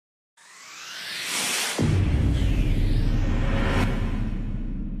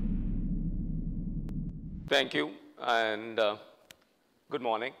Thank you and good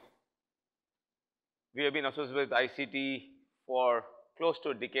morning. We have been associated with ICT for close to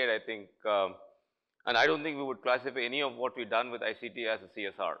a decade, I think, and I don't think we would classify any of what we've done with ICT as a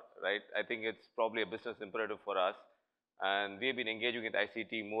CSR, right? I think it's probably a business imperative for us, and we have been engaging with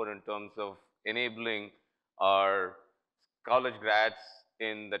ICT more in terms of enabling our college grads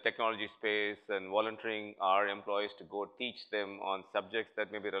in the technology space and volunteering our employees to go teach them on subjects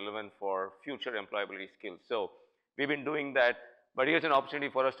that may be relevant for future employability skills. So we've been doing that, but here's an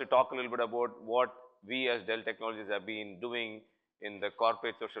opportunity for us to talk a little bit about what we as Dell Technologies have been doing in the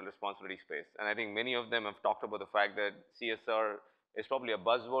corporate social responsibility space. And I think many of them have talked about the fact that CSR is probably a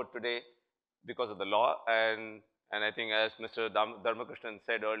buzzword today because of the law, and I think as Mr. Dharmakrishnan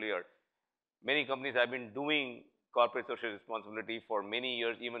said earlier, many companies have been doing corporate social responsibility for many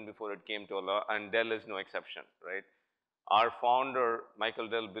years, even before it came to a law, and Dell is no exception, right? Our founder, Michael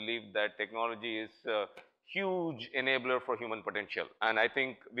Dell, believed that technology is a huge enabler for human potential, and I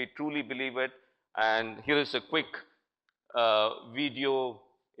think we truly believe it. And here is a quick video,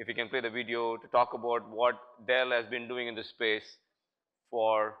 if you can play the video, to talk about what Dell has been doing in this space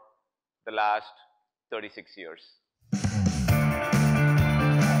for the last 36 years.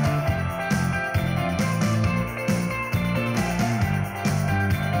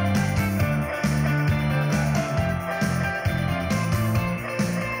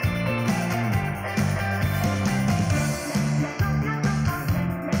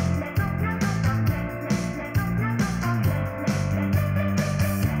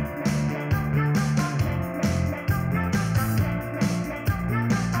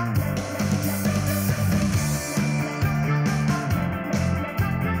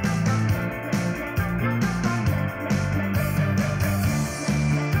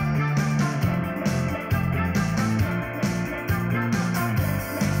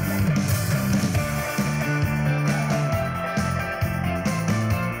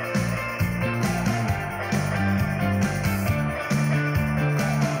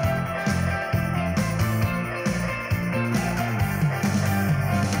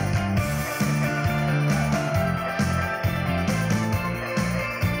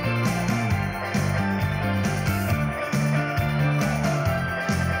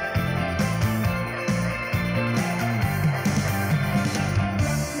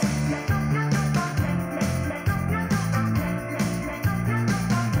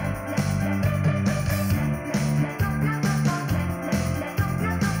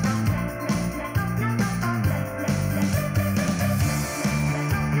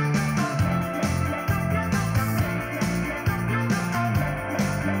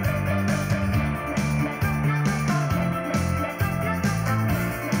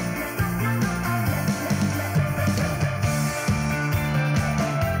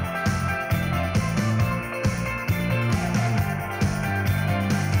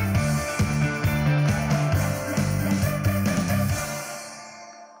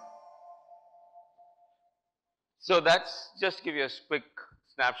 So that's just give you a quick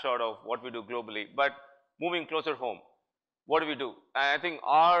snapshot of what we do globally, but moving closer home, what do we do? And I think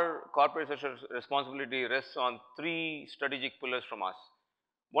our corporate social responsibility rests on three strategic pillars from us.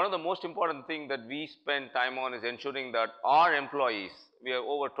 One of the most important things that we spend time on is ensuring that our employees, we have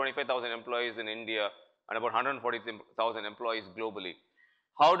over 25,000 employees in India and about 140,000 employees globally.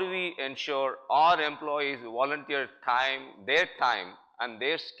 How do we ensure our employees volunteer their time and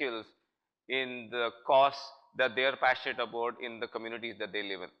their skills in the cause that they are passionate about in the communities that they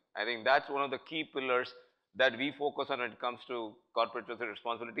live in? I think that's one of the key pillars that we focus on when it comes to corporate social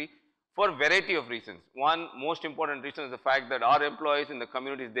responsibility for a variety of reasons. One most important reason is the fact that our employees in the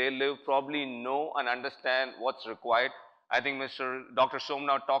communities they live probably know and understand what's required. I think Dr.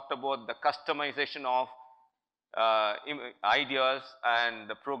 Somnath talked about the customization of ideas and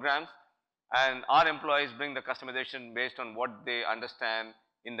the programs, and our employees bring the customization based on what they understand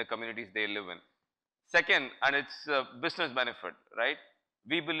in the communities they live in. Second, and it's a business benefit, right?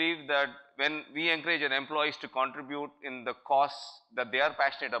 We believe that when we encourage our employees to contribute in the cause that they are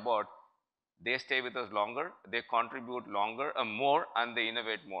passionate about, they stay with us longer, they contribute longer, more, and they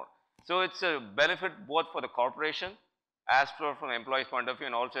innovate more. So it's a benefit both for the corporation as well from an employee's point of view,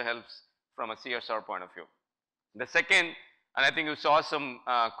 and also helps from a CSR point of view. The second, and I think you saw some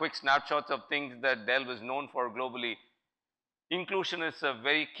quick snapshots of things that Dell was known for globally. Inclusion is a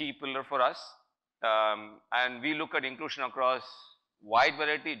very key pillar for us, and we look at inclusion across wide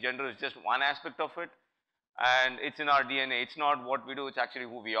variety. Gender is just one aspect of it, and it's in our DNA. It's not what we do, it's actually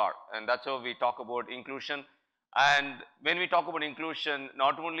who we are, and that's how we talk about inclusion. And when we talk about inclusion,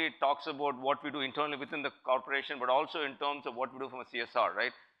 not only it talks about what we do internally within the corporation, but also in terms of what we do from a CSR,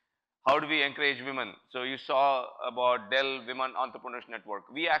 right? How do we encourage women? So you saw about Dell Women Entrepreneurs Network.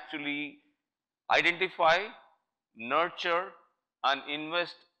 We actually identify, nurture, and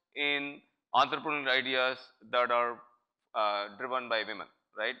invest in entrepreneurial ideas that are driven by women,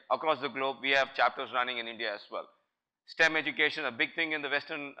 right? Across the globe, we have chapters running in India as well. STEM education, a big thing in the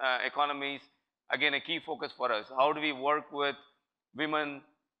Western economies, again, a key focus for us. How do we work with women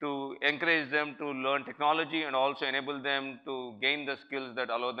to encourage them to learn technology and also enable them to gain the skills that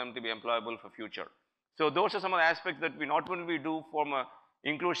allow them to be employable for future? So those are some of the aspects that we not only do from a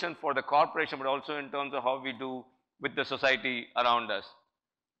inclusion for the corporation, but also in terms of how we do with the society around us.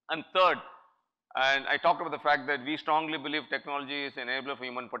 And third, and I talked about the fact that we strongly believe technology is an enabler for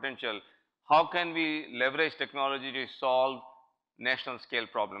human potential. How can we leverage technology to solve national scale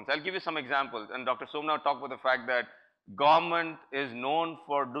problems? I'll give you some examples. And Dr. Somnath talked about the fact that government is known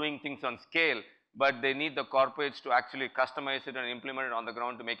for doing things on scale, but they need the corporates to actually customize it and implement it on the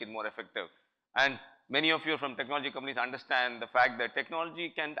ground to make it more effective. And many of you from technology companies understand the fact that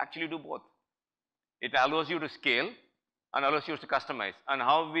technology can actually do both. It allows you to scale and allows you to customize. And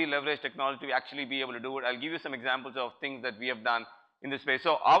how we leverage technology to actually be able to do it. I'll give you some examples of things that we have done in this space.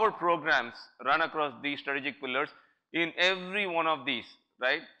 So our programs run across these strategic pillars. In every one of these,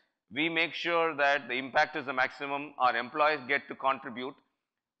 right, we make sure that the impact is the maximum. Our employees get to contribute.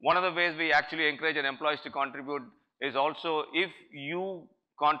 One of the ways we actually encourage our employees to contribute is also if you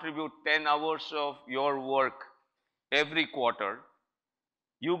contribute 10 hours of your work every quarter,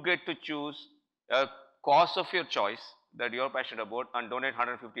 you get to choose a cause of your choice that you're passionate about and donate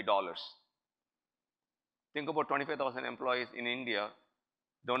 $150. Think about 25,000 employees in India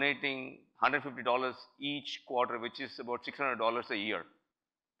donating $150 each quarter, which is about $600 a year.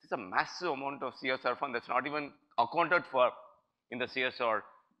 It's a massive amount of CSR fund that's not even accounted for in the CSR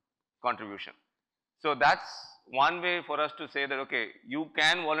contribution. So that's one way for us to say that, okay, you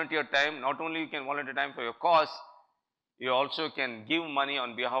can volunteer time, not only you can volunteer time for your cause, you also can give money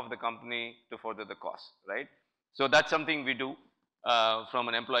on behalf of the company to further the cause, right? So that's something we do from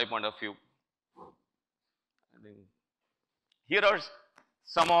an employee point of view. Here are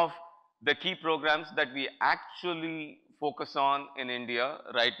some of the key programs that we actually focus on in India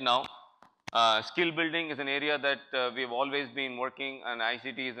right now. Skill building is an area that we've always been working, and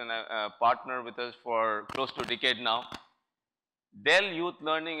ICT is a partner with us for close to a decade now. Dell Youth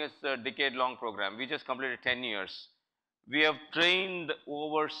Learning is a decade-long program. We just completed 10 years. We have trained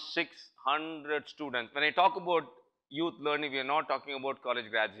over 600 students. When I talk about youth learning, we are not talking about college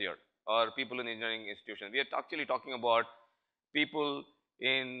grads here or people in engineering institutions. We are actually talking about people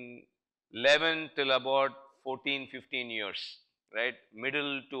in 11 till about 14, 15 years, right?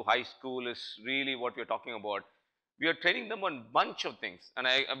 Middle to high school is really what we are talking about. We are training them on a bunch of things, and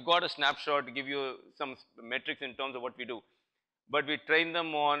I've got a snapshot to give you some metrics in terms of what we do. But we train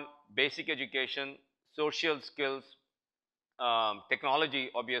them on basic education, social skills,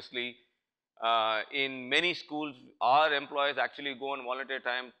 technology, obviously. In many schools, our employees actually go on volunteer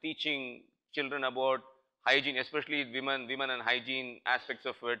time teaching children about hygiene, especially women and hygiene aspects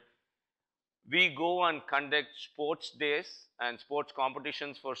of it. We go and conduct sports days and sports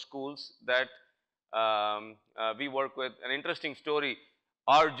competitions for schools that we work with. An interesting story,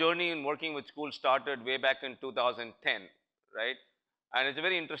 our journey in working with schools started way back in 2010, right? And it's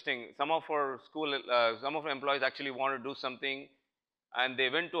very interesting. Some of our employees actually want to do something, and they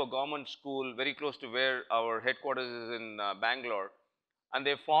went to a government school very close to where our headquarters is in Bangalore, and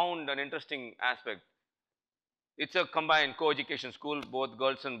they found an interesting aspect. It's a combined co-education school, both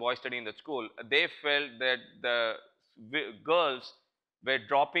girls and boys study in the school. They felt that the girls were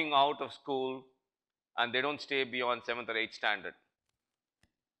dropping out of school and they don't stay beyond 7th or 8th standard.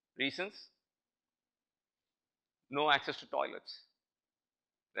 Reasons? No access to toilets,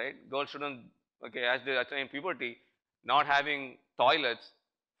 right? Girls shouldn't, okay, as they attain puberty, not having toilets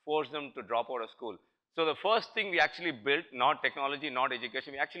force them to drop out of school. So the first thing we actually built, not technology, not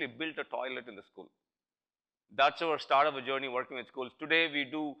education, we actually built a toilet in the school. That's our start of a journey working with schools. Today we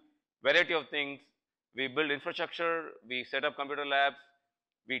do variety of things. We build infrastructure, we set up computer labs,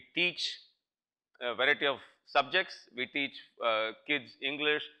 we teach a variety of subjects. We teach kids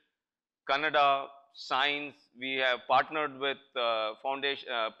English, Kannada, science. We have partnered with partners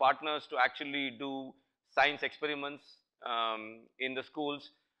to actually do science experiments in the schools,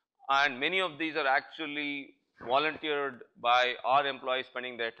 and many of these are actually volunteered by our employees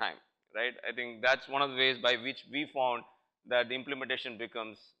spending their time, right? I think that's one of the ways by which we found that the implementation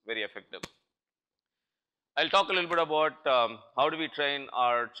becomes very effective. I'll talk a little bit about how do we train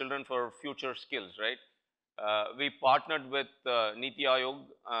our children for future skills, right? We partnered with Niti Aayog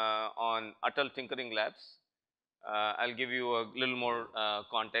on Atal Tinkering Labs. I'll give you a little more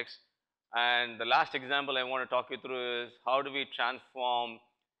context. And the last example I want to talk you through is how do we transform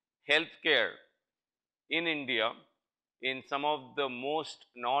healthcare in India in some of the most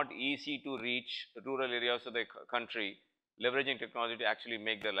not easy to reach rural areas of the country, leveraging technology to actually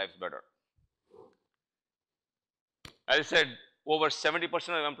make their lives better. As I said, over 70%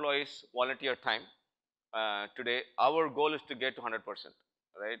 of employees volunteer time. Today, our goal is to get to 100%,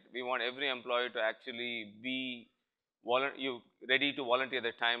 right? We want every employee to actually be ready to volunteer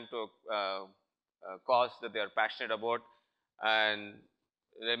their time to a cause that they are passionate about. And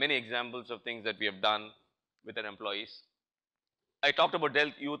there are many examples of things that we have done with our employees. I talked about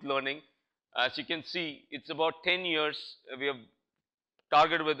Dell Youth Learning. As you can see, it's about 10 years we have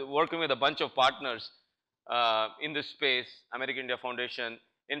targeted with working with a bunch of partners in this space, American India Foundation.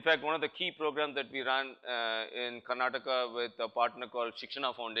 In fact, one of the key programs that we run in Karnataka with a partner called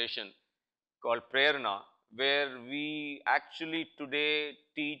Shikshana Foundation called Prerna, where we actually today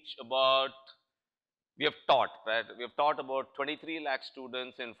teach about, we have taught, right? We have taught about 23 lakh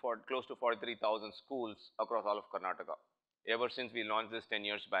students in close to 43,000 schools across all of Karnataka ever since we launched this 10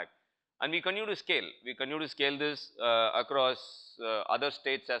 years back. And we continue to scale. We continue to scale this across other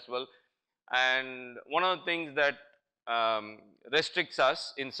states as well. And one of the things that restricts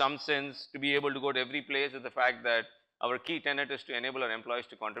us in some sense to be able to go to every place is the fact that our key tenet is to enable our employees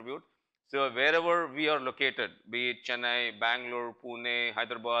to contribute. So wherever we are located, be it Chennai, Bangalore, Pune,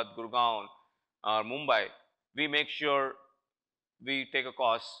 Hyderabad, Gurgaon, or Mumbai, we make sure we take a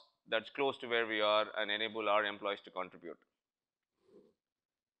course that's close to where we are and enable our employees to contribute.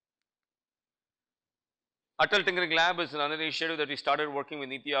 Atal Tinkering Lab is another initiative that we started working with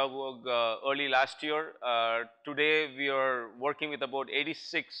Niti Aayog early last year. Today we are working with about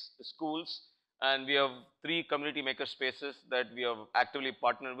 86 schools, and we have 3 community maker spaces that we have actively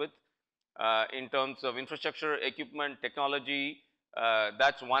partnered with in terms of infrastructure, equipment, technology.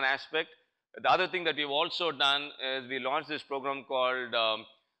 That's one aspect. The other thing that we've also done is we launched this program called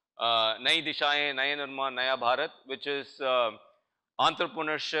Nai Dishaye, Naya Nirma, Naya Bharat, which is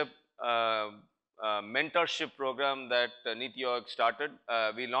entrepreneurship mentorship program that Niti Aayog started.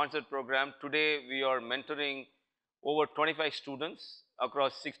 We launched that program. Today, we are mentoring over 25 students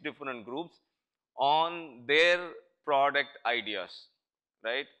across 6 different groups on their product ideas,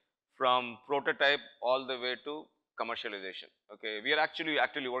 right? From prototype all the way to commercialization. Okay, we are actually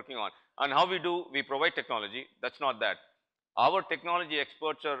actively working on. And how we do, we provide technology. That's not that. Our technology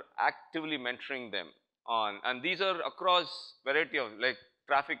experts are actively mentoring them on, and these are across variety of like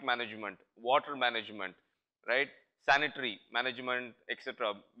traffic management, water management, right, sanitary management,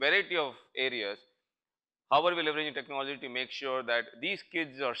 etc. Variety of areas. How are we leveraging technology to make sure that these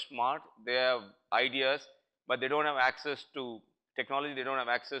kids are smart, they have ideas, but they don't have access to technology, they don't have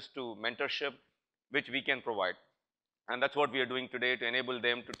access to mentorship, which we can provide. And that's what we are doing today to enable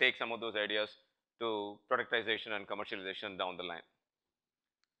them to take some of those ideas to productization and commercialization down the line.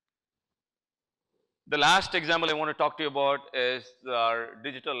 The last example I want to talk to you about is our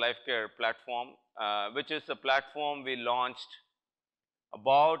digital life care platform, which is a platform we launched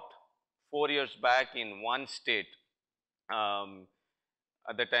about 4 years back in one state.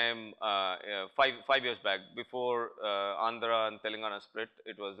 At the time, 5 years back, before Andhra and Telangana split,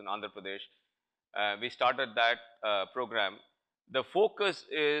 it was in Andhra Pradesh. We started that program. The focus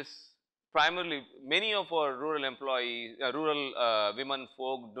is primarily, many of our rural employees, rural women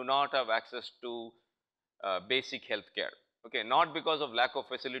folk do not have access to basic health care. Okay, not because of lack of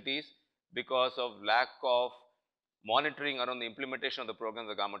facilities, because of lack of monitoring around the implementation of the program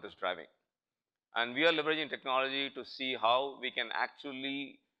the government is driving. And we are leveraging technology to see how we can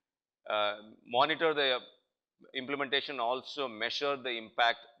actually monitor the implementation, also measure the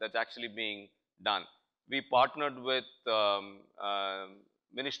impact that's actually being done. We partnered with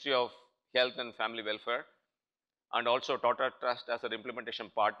Ministry of Health and Family Welfare and also Tata Trust as an implementation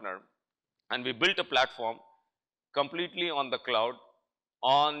partner, and we built a platform completely on the cloud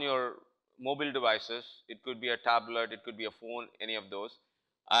on your mobile devices. It could be a tablet, it could be a phone, any of those.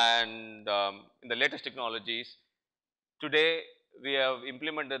 And in the latest technologies, today we have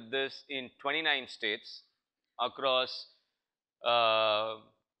implemented this in 29 states across,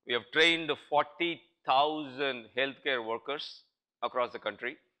 we have trained 40,000 healthcare workers across the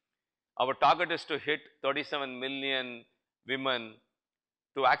country. Our target is to hit 37 million women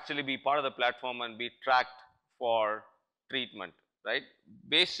to actually be part of the platform and be tracked for treatment, right?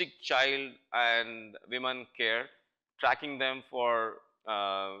 Basic child and women care, tracking them for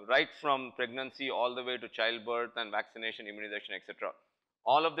right from pregnancy all the way to childbirth and vaccination, immunization, etc.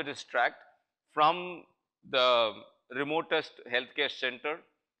 All of that is tracked from the remotest healthcare center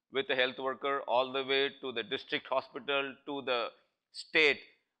with a health worker all the way to the district hospital to the state.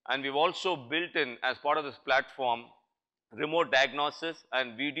 And we've also built in, as part of this platform, remote diagnosis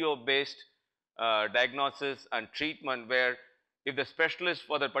and video based diagnosis and treatment, where if the specialist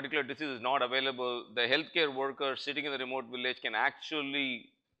for that particular disease is not available, the healthcare worker sitting in the remote village can actually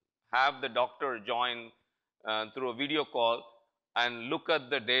have the doctor join through a video call and look at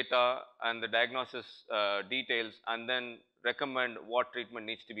the data and the diagnosis details, and then recommend what treatment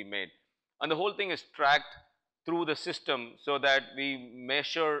needs to be made. And the whole thing is tracked through the system, so that we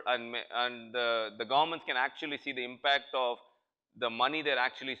measure and the governments can actually see the impact of the money they're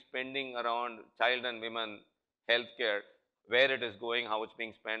actually spending around child and women healthcare, where it is going, how it's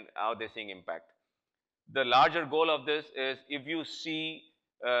being spent, how they're seeing impact. The larger goal of this is, if you see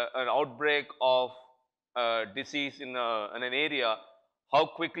an outbreak of disease in an area, how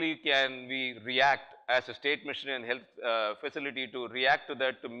quickly can we react as a state machinery and health facility to react to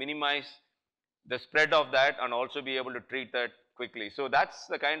that, to minimize the spread of that and also be able to treat that quickly. So that's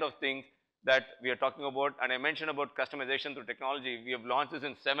the kind of things that we are talking about. And I mentioned about customization through technology. We have launched this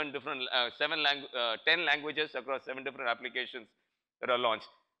in 10 languages across 7 different applications that are launched.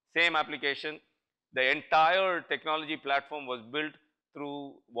 Same application, the entire technology platform was built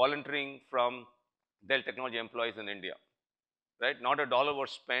through volunteering from Dell technology employees in India, right? Not a dollar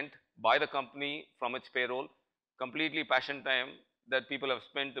was spent by the company from its payroll, completely passion time that people have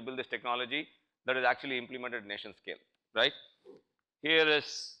spent to build this technology that is actually implemented nation scale, right? Here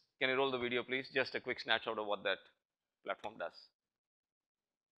is, can you roll the video please? Just a quick snapshot of what that platform does.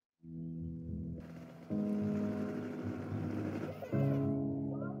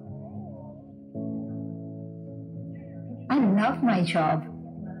 I love my job.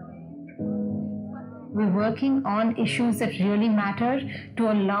 We're working on issues that really matter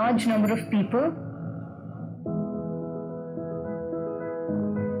to a large number of people.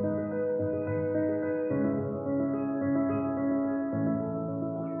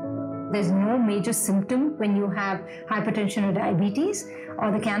 There's no major symptom when you have hypertension or diabetes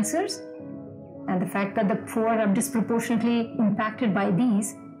or the cancers. And the fact that the poor are disproportionately impacted by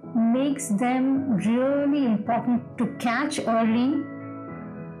these makes them really important to catch early.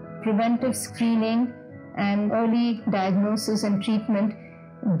 Preventive screening and early diagnosis and treatment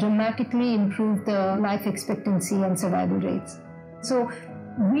dramatically improve the life expectancy and survival rates. So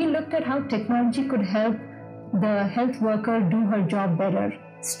we looked at how technology could help the health worker do her job better,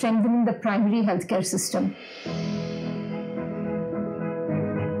 strengthening the primary healthcare system.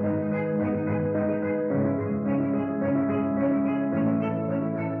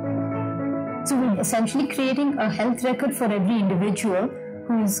 So we're essentially creating a health record for every individual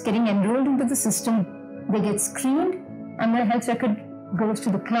who is getting enrolled into the system. They get screened and their health record goes to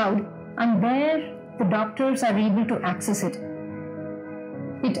the cloud, and there the doctors are able to access it.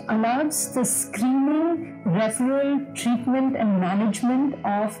 It allows the screening, referral, treatment and management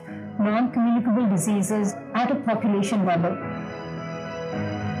of non-communicable diseases at a population level.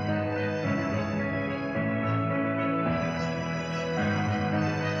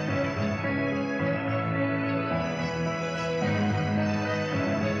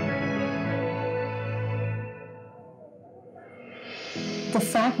 The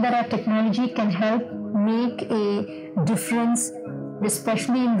fact that our technology can help make a difference,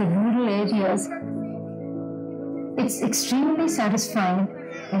 especially in the rural areas, it's extremely satisfying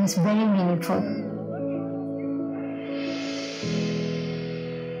and it's very meaningful.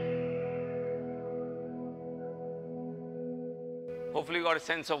 Hopefully you got a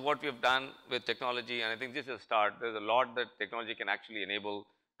sense of what we have done with technology, and I think this is a start. There's a lot that technology can actually enable,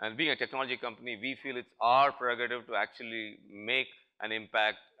 and being a technology company, we feel it's our prerogative to actually make an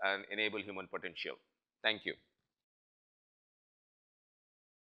impact and enable human potential. Thank you.